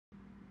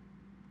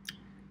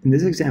In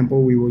this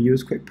example, we will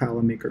use Quick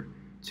Pallet Maker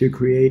to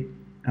create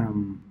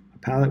a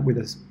pallet with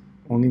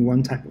only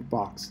one type of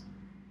box.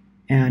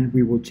 And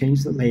we will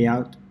change the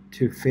layout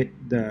to fit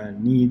the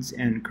needs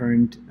and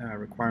current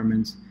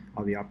requirements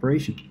of the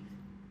operation.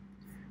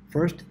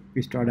 First,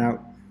 we start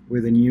out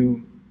with a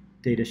new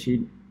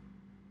datasheet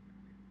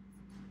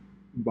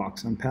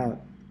box on Pallet.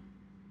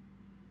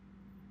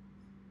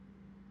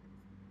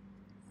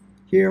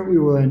 Here we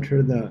will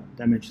enter the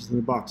dimensions of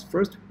the box.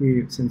 First,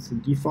 since the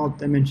default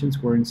dimensions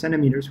were in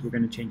centimeters, we're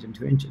going to change them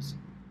to inches.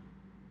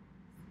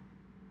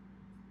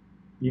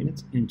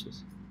 Units,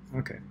 inches.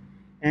 Okay.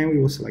 And we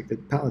will select the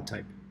pallet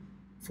type,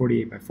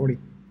 48 by 40.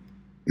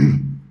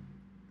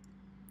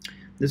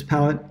 This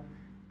pallet,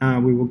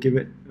 we will give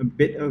it a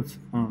bit of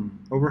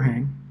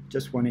overhang,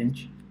 just 1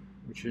 inch,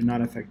 which should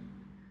not affect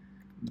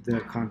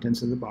the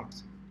contents of the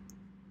box,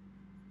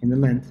 in the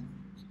length,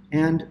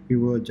 and we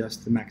will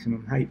adjust the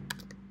maximum height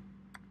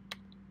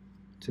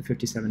to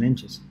 57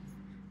 inches.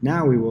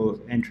 Now we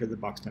will enter the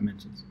box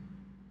dimensions.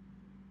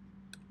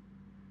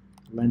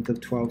 Length of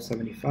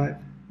 1275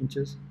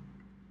 inches,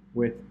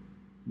 width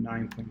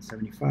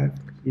 9.75.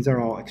 These are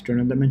all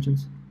external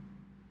dimensions.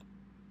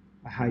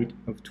 A height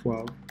of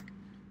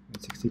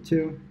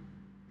 12.62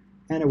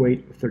 and a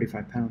weight of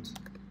 35 pounds.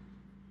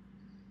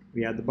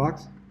 We add the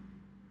box.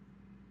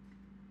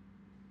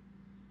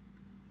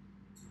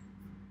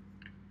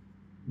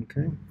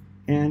 Okay,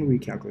 and we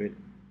calculate it.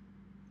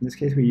 In this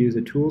case, we use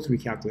the tools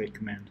recalculate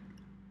command.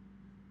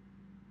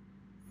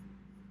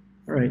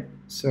 All right,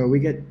 so we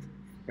get,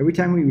 every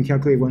time we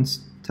recalculate one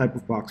type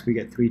of box, we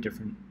get 3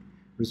 different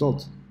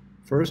results.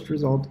 First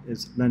result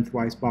is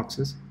lengthwise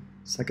boxes.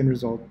 Second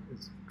result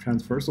is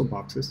transversal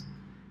boxes.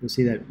 You'll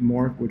see that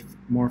more would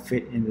more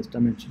fit in this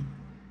dimension.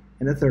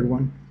 And the third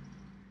one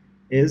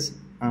is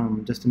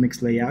just a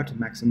mixed layout to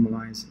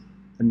maximize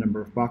the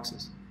number of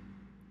boxes.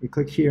 We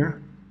click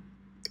here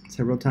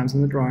several times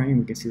in the drawing, and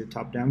we can see the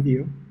top-down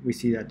view. We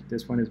see that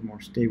this one is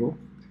more stable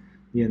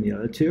than the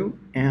other two,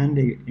 and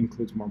it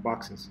includes more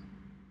boxes.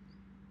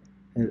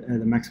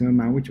 The maximum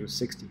amount, which was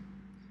 60.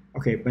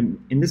 Okay, but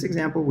in this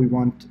example, we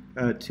want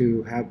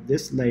to have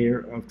this layer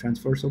of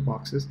transversal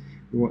boxes.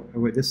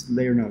 With this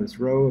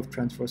row of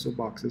transversal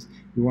boxes,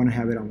 we want to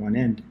have it on one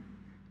end.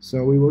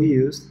 So we will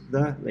use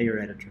the layer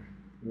editor.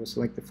 We will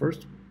select the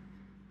first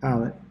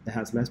pallet that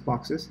has less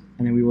boxes,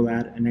 and then we will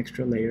add an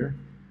extra layer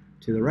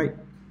to the right.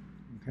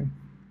 Okay.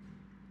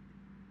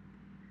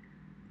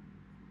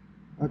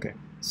 Okay,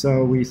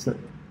 so we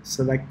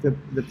select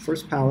the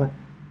first pallet,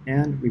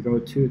 and we go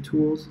to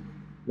Tools,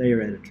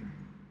 Layer Editor.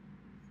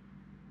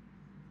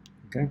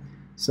 Okay,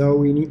 so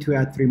we need to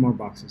add 3 more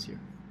boxes here.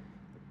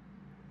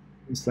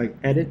 We select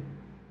Edit,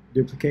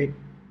 Duplicate,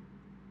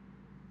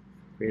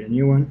 create a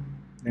new one,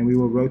 then we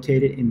will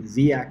rotate it in the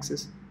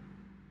Z-axis.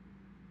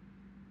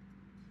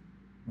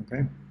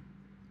 Okay,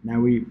 now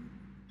we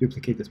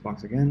duplicate this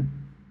box again.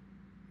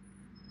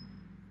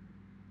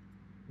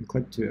 We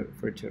click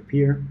for it to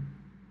appear,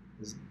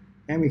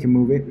 and we can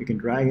move it, we can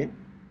drag it,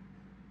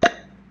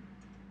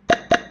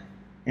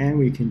 and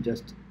we can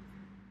just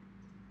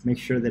make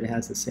sure that it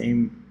has the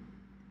same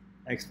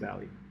X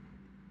value.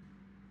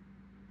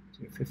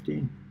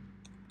 250.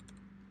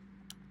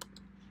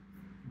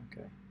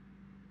 Okay.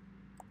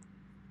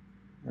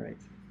 All right.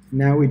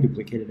 Now we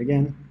duplicate it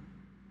again,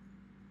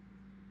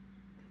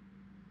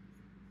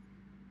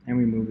 and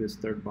we move this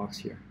third box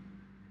here.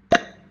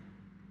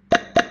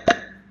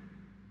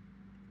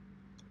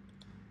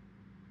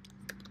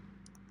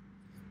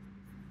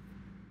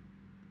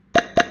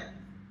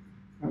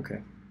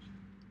 Okay,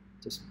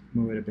 just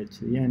move it a bit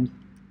to the end.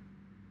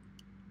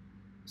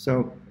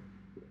 So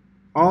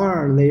all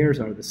our layers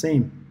are the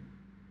same.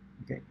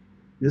 Okay,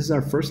 this is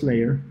our first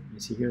layer. You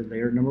see here,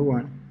 layer number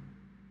 1.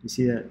 You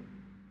see that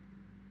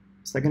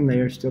second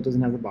layer still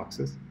doesn't have the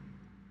boxes,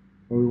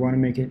 but we want to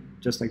make it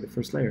just like the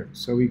first layer.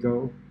 So we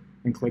go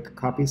and click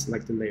Copy,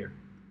 select the layer,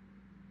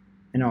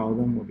 and all of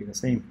them will be the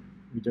same.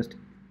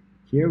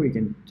 Here we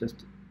can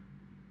just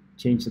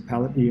change the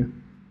palette view.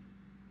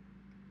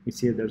 We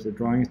see that there's the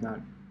drawing is not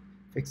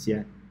fixed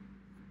yet.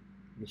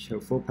 We show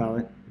full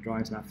palette, the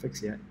drawing is not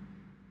fixed yet.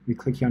 We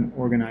click here on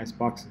Organize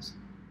Boxes.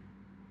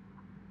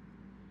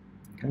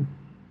 Okay,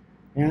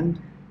 and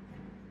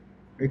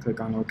we click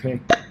on OK.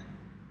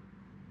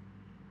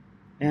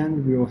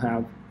 And we will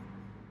have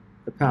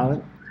the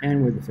palette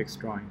and with the fixed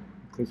drawing.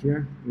 Click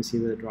here, you see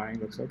that the drawing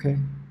looks okay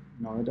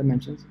in all the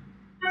dimensions.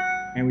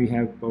 And we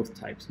have both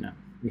types now.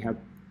 We have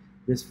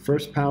this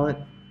first palette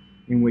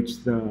in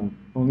which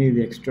only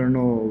the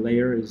external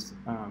layer is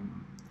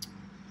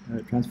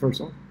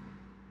transversal.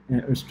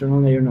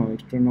 External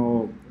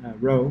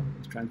row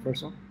is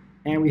transversal.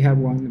 And we have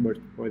one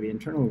where the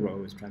internal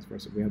row is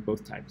transversal. We have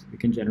both types. We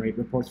can generate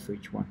reports for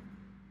each one.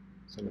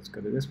 So let's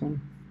go to this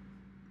one.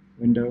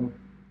 Window,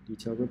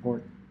 Detailed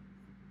Report.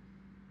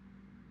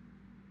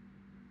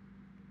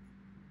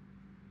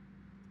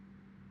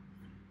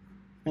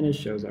 And it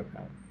shows our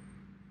palette.